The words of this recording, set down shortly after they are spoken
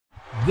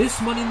This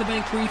Money in the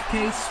Bank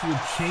briefcase will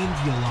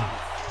change your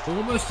life.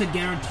 Almost a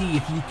guarantee,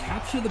 if you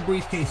capture the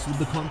briefcase with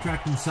the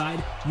contract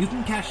inside, you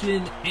can cash it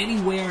in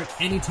anywhere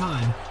at any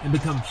time and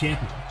become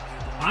champion.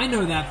 I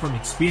know that from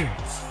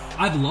experience.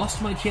 I've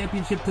lost my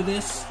championship to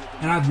this,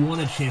 and I've won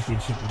a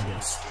championship with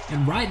this.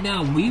 And right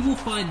now, we will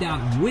find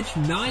out which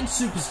 9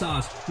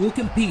 superstars will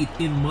compete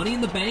in Money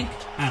in the Bank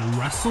at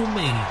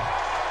WrestleMania.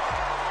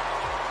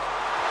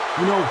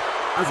 You know,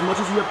 as much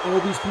as you have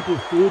all these people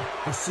fooled,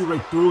 I see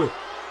right through it.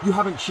 You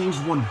haven't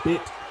changed one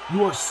bit.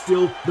 You are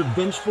still the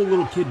vengeful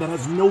little kid that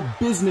has no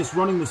business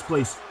running this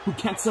place, who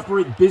can't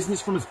separate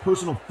business from his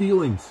personal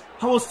feelings.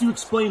 How else do you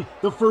explain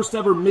the first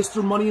ever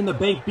Mr. Money in the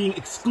Bank being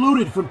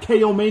excluded from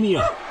KO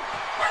Mania?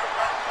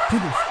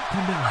 People,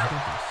 calm down, I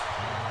got this.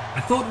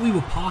 I thought we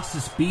were past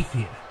this beef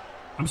here.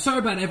 I'm sorry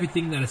about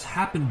everything that has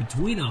happened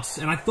between us,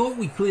 and I thought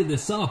we cleared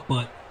this up,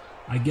 but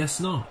I guess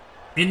not.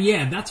 And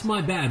yeah, that's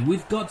my bad.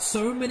 We've got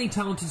so many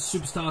talented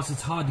superstars,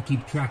 it's hard to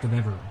keep track of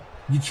everyone.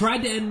 You tried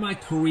to end my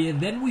career,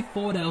 then we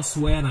fought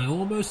elsewhere, and I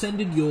almost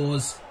ended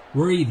yours.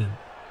 We're even.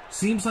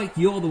 Seems like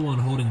you're the one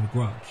holding the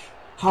grudge.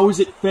 How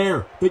is it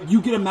fair that you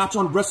get a match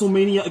on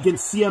WrestleMania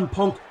against CM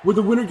Punk where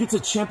the winner gets a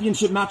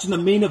championship match in the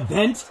main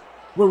event?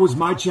 Where was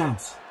my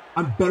chance?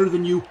 I'm better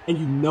than you, and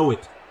you know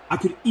it. I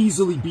could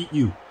easily beat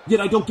you, yet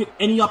I don't get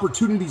any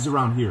opportunities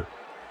around here.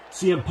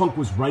 CM Punk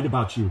was right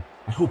about you.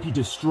 I hope he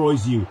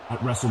destroys you at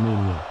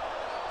WrestleMania.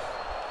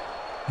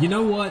 You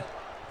know what?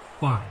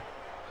 Fine.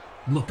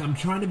 Look, I'm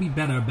trying to be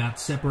better about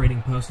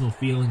separating personal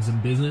feelings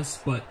and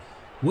business, but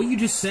what you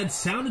just said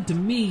sounded to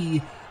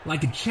me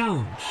like a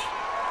challenge.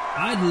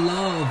 I'd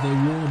love a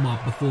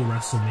warm-up before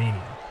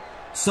WrestleMania.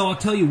 So I'll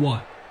tell you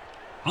what.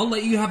 I'll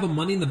let you have a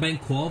Money in the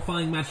Bank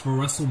qualifying match for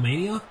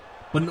WrestleMania,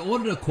 but in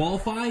order to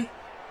qualify,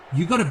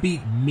 you gotta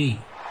beat me.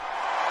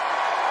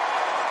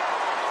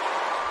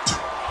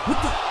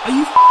 What the? Are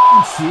you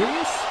f***ing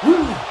serious?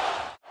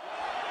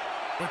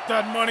 With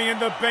that Money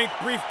in the Bank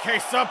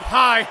briefcase up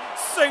high,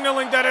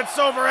 signaling that it's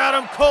over,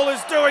 Adam Cole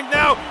is doing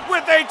now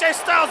with AJ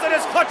Styles in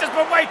his clutches,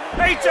 but wait,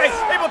 AJ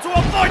able to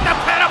avoid the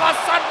Panama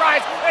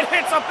Sunrise and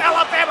hits a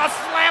Alabama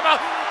Slammer,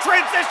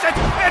 transitions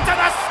into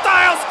the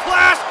Styles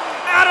Clash.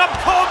 Adam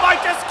Cole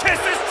might just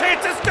kiss his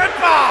chances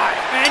goodbye.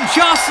 And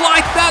just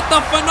like that,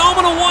 the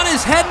Phenomenal One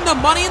is heading to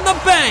Money in the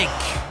Bank.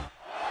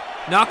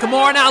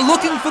 Nakamura now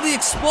looking for the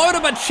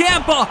exploder, but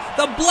Ciampa,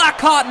 the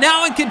Blackheart,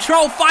 now in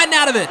control, fighting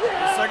out of it.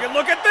 Second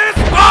look at this.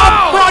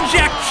 Oh,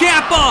 Project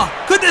Ciampa!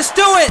 Could this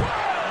do it?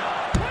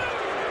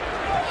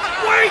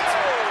 Wait!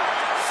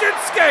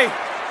 Shinsuke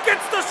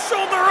gets the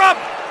shoulder up,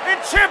 and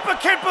Ciampa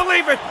can't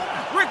believe it.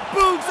 Rick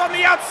Boogs on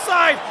the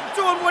outside,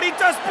 doing what he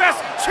does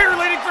best,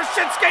 cheerleading for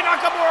Shinsuke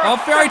Nakamura. Oh,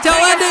 fairy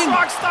tale ending.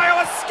 Rock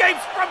style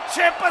escapes from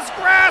Ciampa's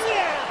grasp.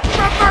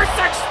 Reverse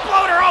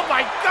exploder. Oh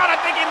my God, I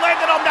think he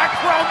landed on that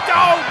chrome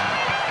dome.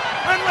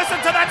 And listen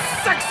to that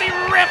sexy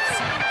riffs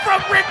from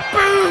Rick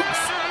Boogs.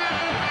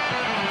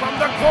 From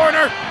the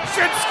corner,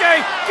 Shinsuke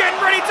getting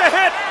ready to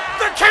hit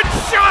the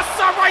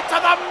Kinshasa right to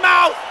the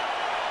mouth.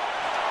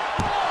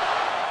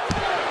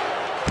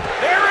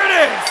 There it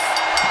is.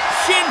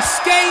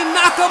 Shinsuke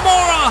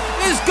Nakamura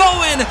is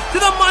going to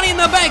the Money in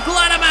the Bank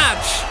ladder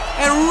match.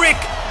 And Rick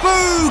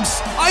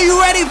Boogs, are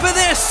you ready for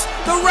this?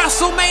 The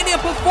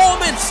WrestleMania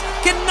performance.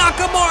 Can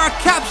Nakamura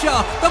capture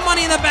the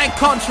Money in the Bank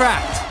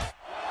contract?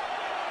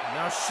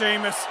 Now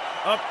Sheamus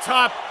up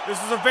top.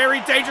 This is a very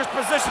dangerous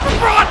position for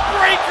Braun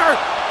Breaker.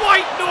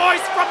 White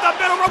noise from the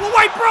middle row.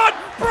 Wait,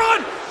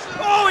 Braun!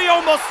 Oh, he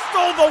almost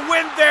stole the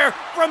win there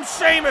from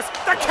Sheamus.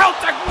 The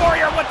Celtic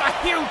Warrior with a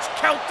huge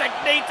Celtic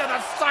knee to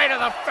the side of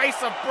the face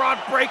of Braun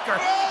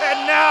Breaker.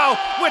 And now,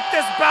 with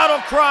this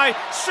battle cry,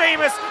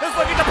 Sheamus is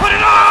looking to put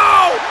it.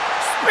 Oh!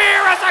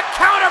 Spear as a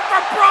counter for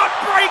Braun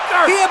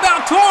Breaker. He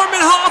about tore him in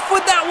half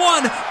with that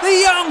one. The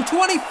young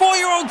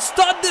 24-year-old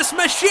stud this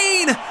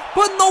machine,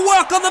 putting the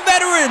work on the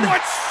veteran. What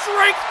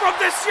strength from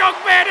this young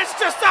man is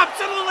just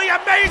absolutely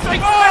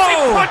amazing. Oh. As he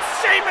puts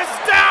Sheamus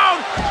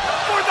down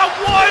for the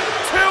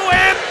 1, 2,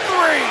 and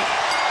 3.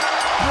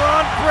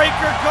 Braun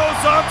Breaker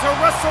goes on to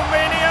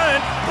WrestleMania,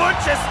 and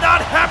Butch is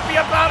not happy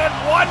about it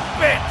one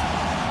bit.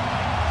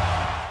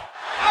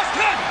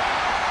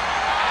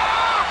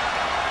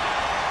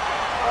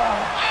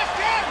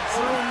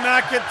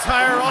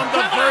 McIntyre on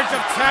the verge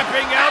of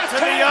tapping out to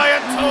the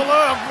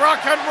Ayatollah of rock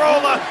and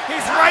rolla.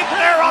 He's right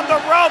there on the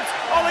ropes.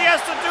 All he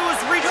has to do is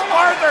reach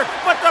farther,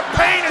 but the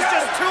pain is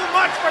just too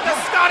much for the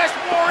Scottish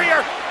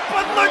Warrior.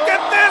 But look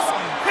at this.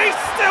 He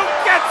still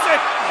gets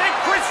it. And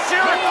Chris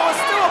Jericho is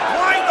still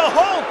applying the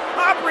hold.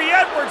 Aubrey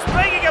Edwards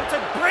begging him to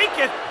break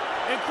it.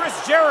 And Chris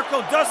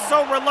Jericho does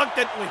so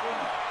reluctantly.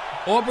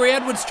 Aubrey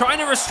Edwards trying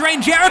to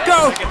restrain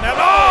Jericho.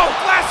 Oh,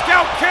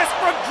 Glasgow kiss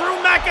from Drew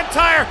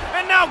McIntyre,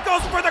 and now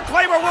goes for the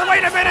Claymore. Well,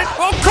 wait a minute.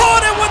 Oh,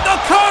 caught him with the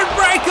code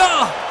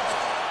breaker.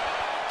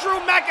 Drew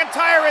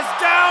McIntyre is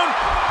down,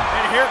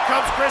 and here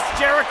comes Chris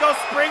Jericho,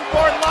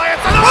 springboard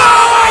Lions. Oh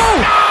my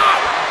God!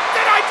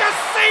 Did I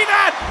just see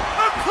that?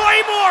 A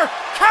Claymore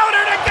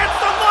countered against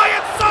the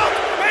Lion Salt,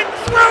 and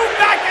Drew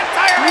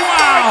McIntyre is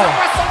going to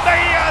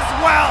WrestleMania as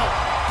well.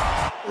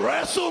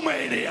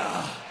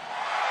 WrestleMania.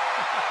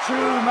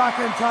 Drew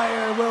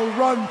McIntyre will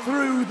run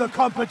through the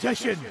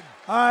competition.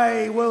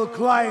 I will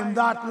climb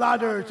that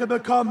ladder to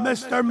become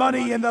Mr.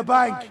 Money in the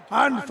Bank.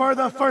 And for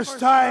the first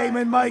time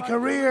in my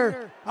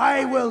career,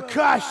 I will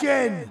cash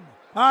in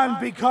and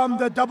become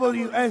the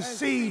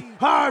WSC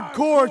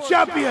Hardcore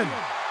Champion.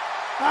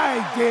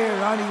 I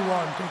dare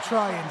anyone to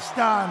try and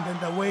stand in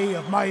the way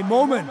of my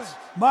moment,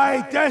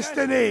 my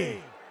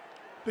destiny.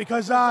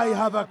 Because I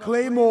have a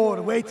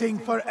claymore waiting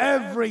for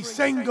every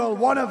single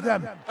one of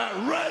them. At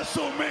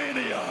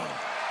WrestleMania.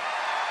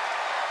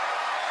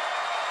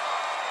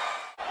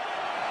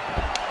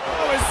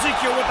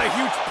 Ezekiel with a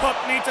huge pump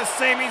knee to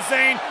Sami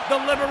Zayn. The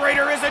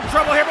Liberator is in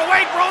trouble here, but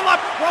wait, roll up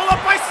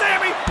by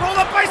Sami,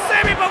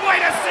 but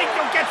wait,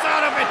 Ezekiel gets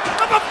out of it.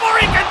 But before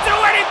he can do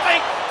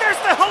anything, there's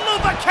the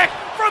haluva kick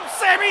from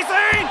Sami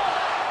Zayn.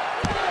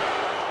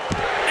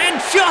 And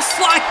just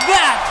like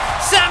that,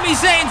 Sami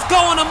Zayn's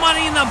going to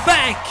Money in the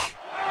Bank.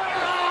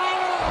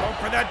 Going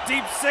for that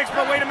deep six,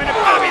 but wait a minute,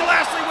 Bobby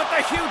Lashley with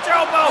the huge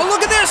elbow. Oh,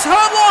 look at this,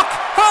 hurt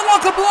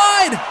lock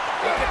applied.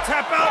 Look at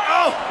tap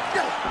out,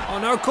 Oh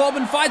no,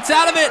 Corbin fights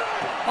out of it.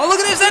 Oh, look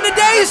at this, end of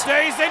days.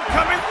 Days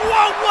incoming,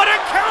 whoa, what a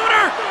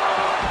counter.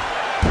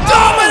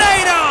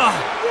 Dominator.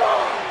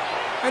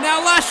 And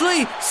now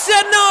Lashley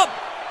setting up,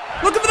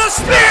 looking for the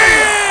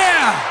spear.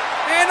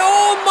 An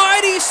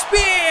almighty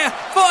spear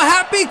for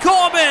Happy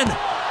Corbin.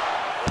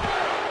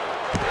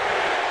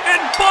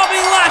 And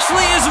Bobby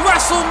Lashley is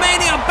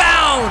WrestleMania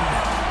bound.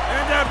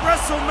 And at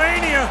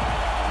WrestleMania,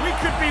 we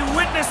could be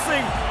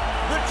witnessing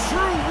the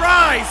true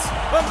rise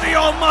of the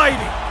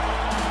Almighty.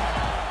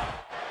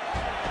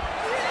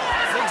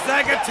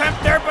 Zigzag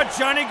attempt there, but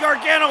Johnny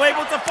Gargano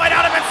able to fight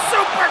out of it.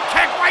 Super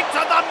kick right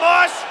to the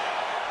mush.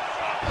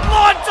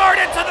 Lawn dart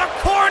into the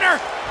corner.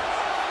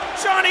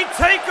 Johnny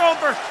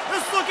Takeover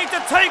is looking to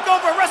take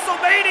over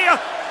WrestleMania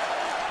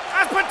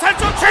as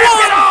potential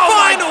champion. One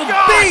final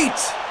beat.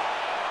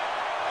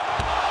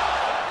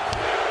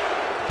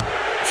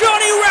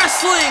 Johnny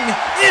Wrestling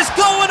is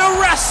going to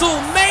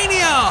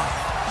WrestleMania.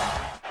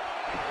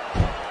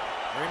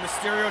 Rey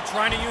Mysterio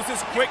trying to use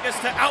his quickness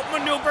to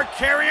outmaneuver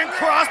Karrion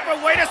Kross, but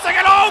wait a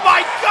second. Oh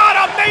my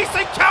God,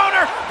 amazing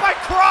counter by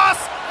Kross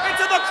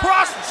into the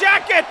Kross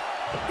jacket.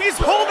 He's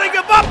holding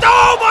him up.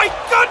 Oh my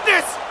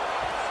goodness.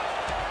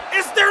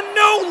 Is there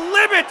no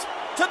limit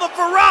to the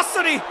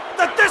ferocity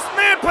that this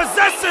man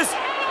possesses?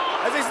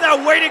 As he's now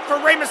waiting for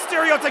Rey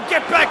Mysterio to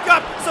get back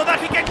up so that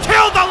he can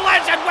kill the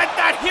legend with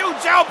that huge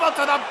elbow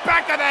to the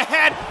back of the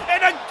head.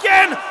 And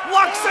again,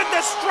 locks in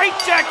the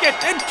straitjacket.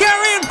 And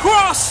Karrion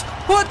Kross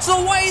puts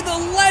away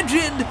the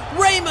legend,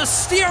 Rey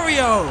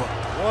Mysterio.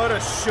 What a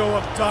show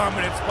of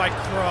dominance by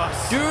Kross.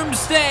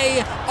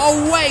 Doomsday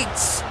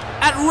awaits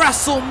at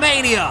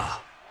WrestleMania.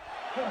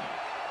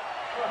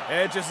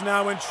 Edge is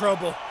now in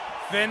trouble.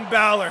 Finn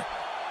Balor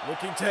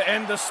looking to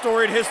end the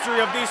storied history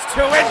of these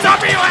two in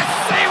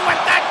WSC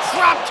with that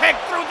drop kick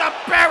through the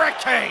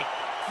barricade.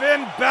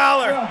 Finn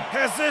Balor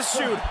has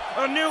issued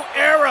a new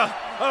era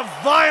of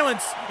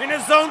violence in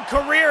his own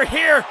career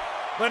here,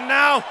 but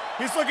now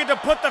he's looking to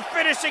put the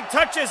finishing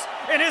touches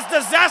in his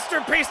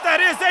disaster piece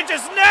that is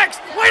Edge's next.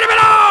 Wait a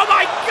minute, oh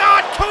my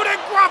God, coup de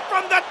grace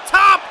from the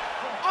top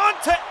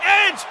onto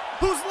Edge,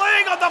 who's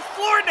laying on the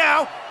floor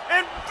now.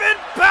 And Finn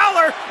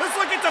Balor is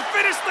looking to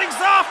finish things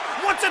off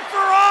once and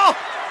for all.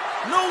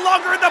 No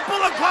longer in the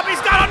Bullet Club, he's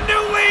got a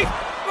new league.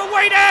 But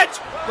wait, Edge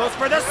goes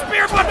for the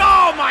spear, but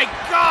oh my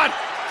God.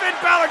 Finn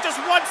Balor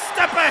just one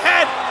step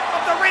ahead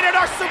of the Rated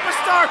R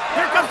Superstar.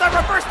 Here comes the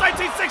reverse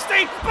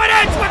 1916, but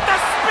Edge with the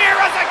spear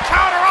as a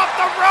counter off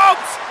the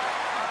ropes.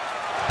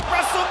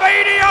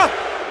 WrestleMania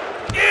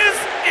is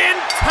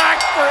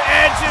intact for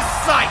Edge's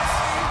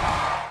sights.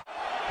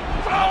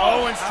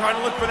 Owens trying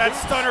to look for that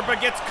stunner, but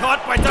gets caught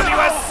by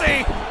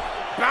WSC.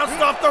 Bounced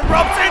off the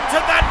ropes into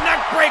that neck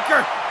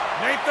breaker.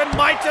 Nathan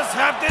might just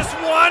have this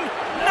one.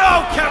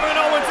 No, Kevin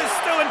Owens is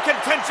still in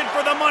contention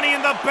for the Money in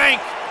the Bank.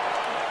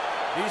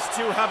 These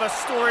two have a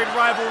storied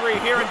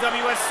rivalry here in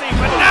WSC,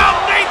 but now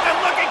Nathan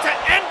looking to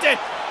end it.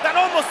 That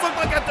almost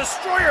looked like a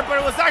destroyer, but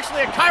it was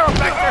actually a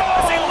chiropractor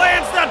as he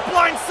lands that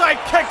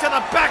blindside kick to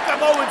the back of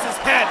Owens'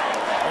 head.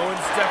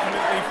 Owens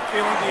definitely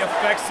feeling the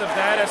effects of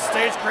that as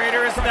stage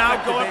creator is now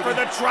going for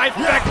the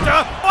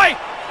trifecta. Wait,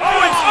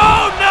 Owens,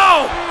 oh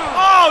no!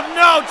 Oh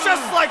no,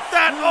 just like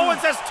that,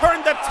 Owens has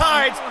turned the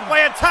tides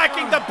by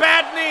attacking the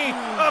bad knee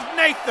of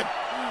Nathan.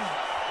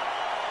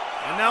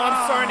 And now I'm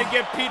starting to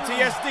get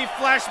PTSD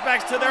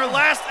flashbacks to their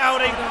last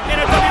outing in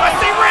a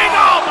WSC ring.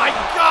 Oh my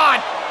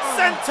God!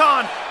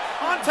 Senton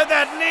onto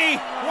that knee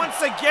once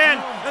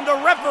again, and the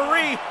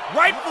referee,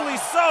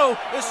 rightfully so,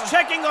 is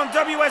checking on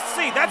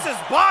WSC. That's his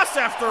boss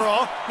after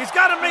all. He's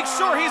got to make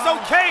sure he's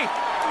okay,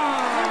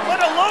 let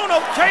alone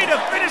okay to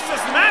finish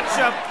this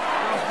matchup.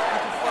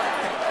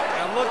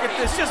 And look at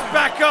this, just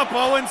back up,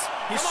 Owens.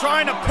 He's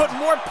trying to put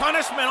more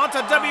punishment onto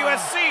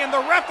WSC, and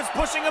the ref is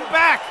pushing him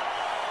back.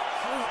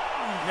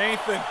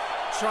 Nathan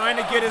trying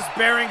to get his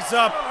bearings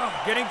up,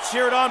 getting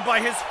cheered on by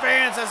his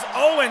fans as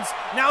Owens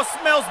now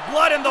smells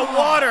blood in the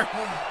water.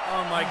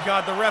 Oh my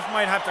God, the ref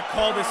might have to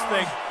call this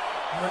thing.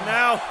 But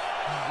now,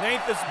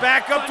 Nathan's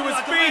back up to his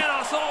feet,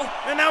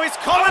 and now he's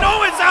calling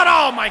Owens out.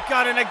 Oh my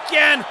God, and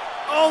again,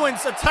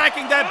 Owens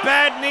attacking that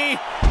bad knee.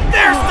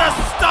 There's the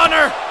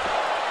stunner.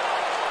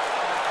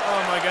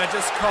 Oh my God,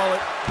 just call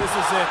it. This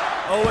is it.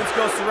 Owens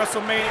goes to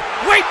WrestleMania.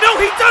 Wait, no,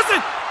 he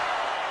doesn't!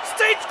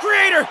 Stage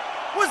Creator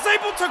was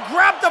able to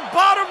grab the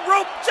bottom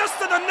rope just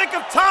in the nick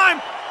of time.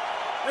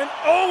 And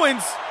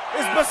Owens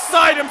is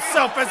beside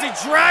himself as he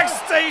drags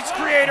Stage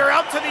Creator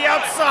out to the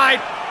outside.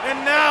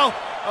 And now,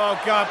 oh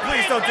God,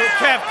 please don't do it.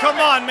 Kev, come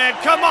on, man,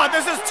 come on.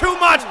 This is too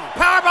much.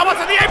 Powerbomb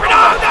onto the apron.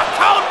 Oh, the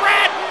Code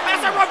Red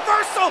has a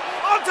reversal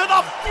onto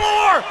the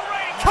floor.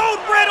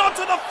 Code Red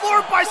onto the floor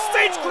by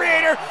Stage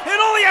Creator, and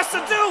all he has to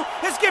do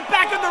is get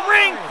back in the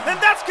ring, and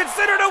that's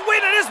considered a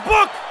win in his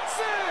book.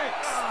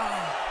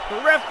 6.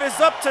 The ref is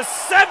up to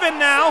 7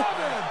 now.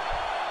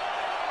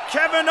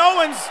 Kevin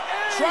Owens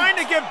trying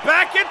to get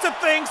back into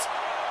things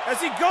as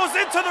he goes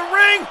into the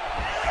ring.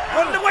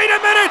 But wait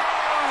a minute!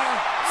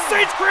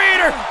 Stage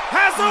Creator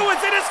has Owens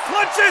in his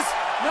clutches.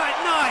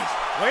 Nice.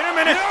 Wait a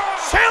minute.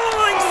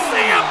 Channeling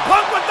CM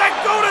Punk with that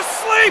go to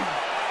sleep.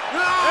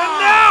 And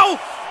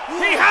now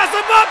he has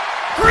him up!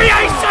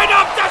 Creation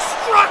of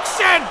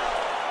destruction!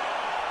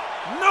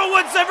 No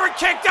one's ever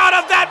kicked out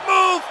of that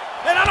move,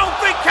 and I don't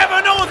think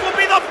Kevin Owens will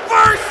be the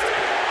first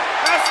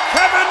as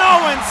Kevin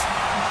Owens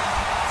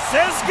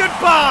says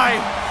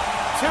goodbye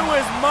to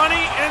his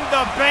Money in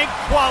the Bank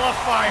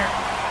qualifier.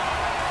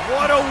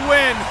 What a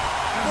win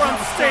from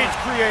Stage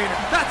Creator.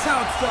 That's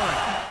how it's done.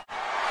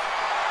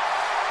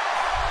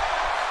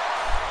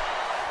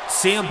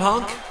 CM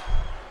Punk,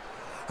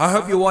 I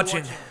hope you're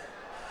watching.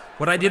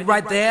 What I did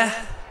right there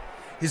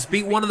is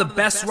beat one of the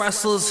best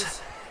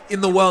wrestlers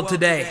in the world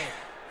today.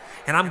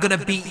 And I'm gonna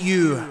beat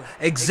you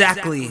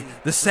exactly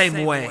the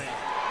same way.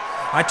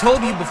 I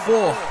told you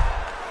before,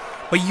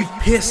 but you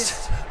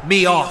pissed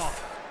me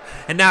off.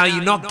 And now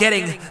you're not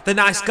getting the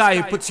nice guy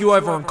who puts you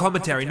over on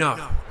commentary, no.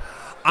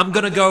 I'm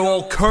gonna go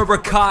all Cobra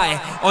Kai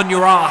on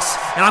your ass,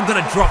 and I'm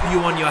gonna drop you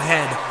on your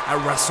head at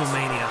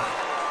WrestleMania.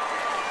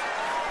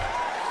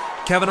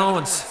 Kevin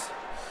Owens,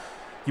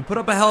 you put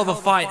up a hell of a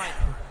fight.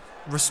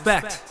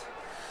 Respect.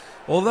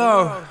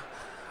 Although,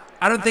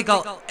 I don't think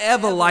I'll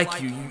ever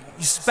like you.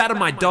 You spat on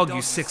my dog,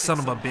 you sick son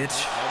of a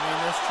bitch.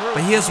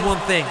 But here's one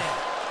thing.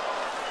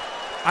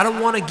 I don't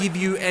want to give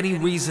you any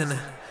reason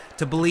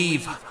to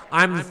believe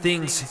I'm the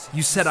things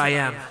you said I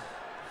am.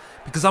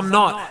 Because I'm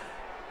not.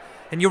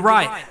 And you're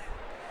right.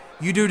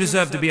 You do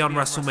deserve to be on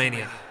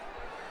WrestleMania.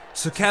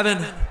 So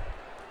Kevin,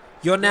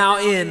 you're now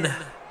in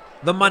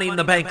the Money in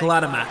the Bank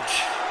ladder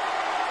match.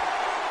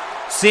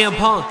 CM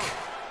Punk,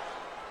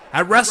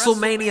 at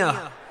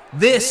WrestleMania,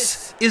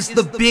 this is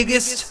the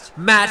biggest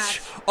match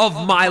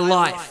of my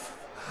life.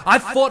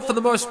 I've fought for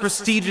the most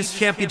prestigious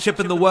championship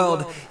in the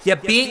world,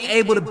 yet being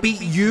able to beat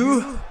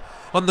you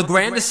on the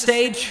grandest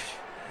stage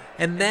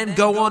and then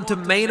go on to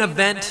main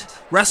event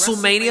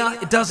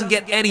WrestleMania, it doesn't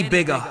get any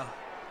bigger.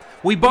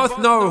 We both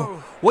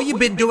know what you've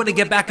been doing to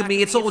get back at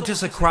me, it's all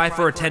just a cry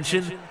for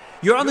attention.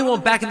 You're only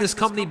one back in this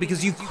company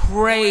because you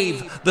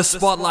crave the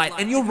spotlight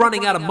and you're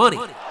running out of money.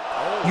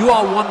 You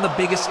are one of the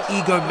biggest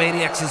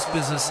egomaniacs this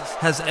business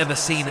has ever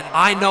seen.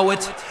 I know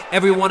it.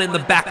 Everyone in the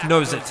back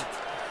knows it.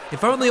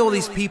 If only all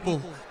these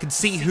people could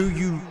see who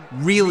you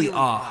really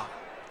are.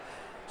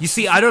 You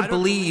see, I don't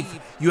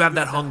believe you have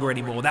that hunger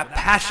anymore. That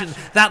passion,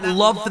 that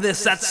love for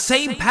this, that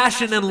same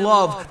passion and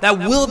love that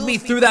willed me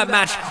through that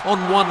match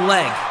on one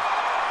leg.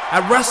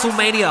 At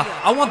WrestleMania,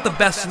 I want the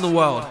best in the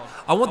world.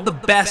 I want the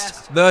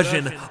best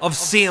version of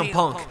CM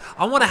Punk.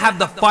 I want to have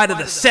the fight of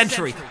the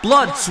century.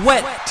 Blood,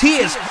 sweat,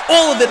 tears,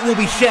 all of it will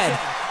be shed.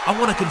 I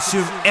want to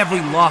consume every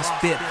last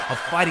bit of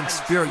fighting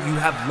spirit you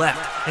have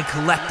left and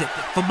collect it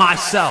for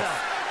myself.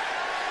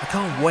 I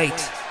can't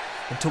wait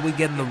until we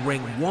get in the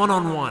ring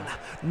one-on-one.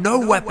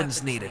 No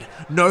weapons needed,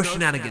 no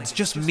shenanigans,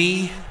 just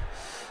me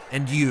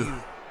and you.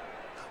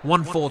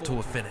 One fall to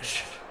a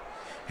finish.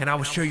 And I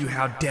will show you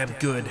how damn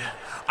good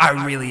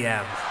I really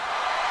am.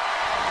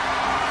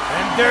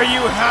 And there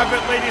you have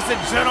it, ladies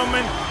and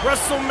gentlemen.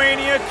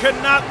 WrestleMania could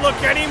not look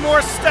any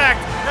more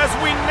stacked as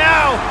we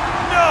now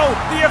know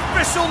the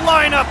official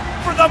lineup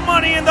for the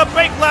Money in the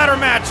Bank ladder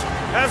match,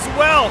 as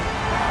well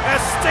as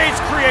Stage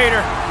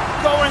Creator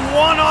going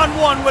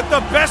one-on-one with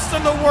the best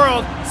in the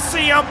world,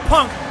 CM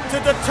Punk,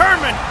 to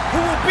determine who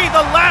will be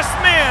the last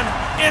man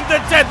in the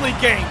Deadly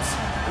Games.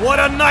 What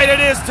a night it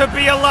is to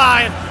be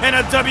alive and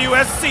a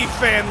WSC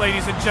fan,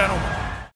 ladies and gentlemen.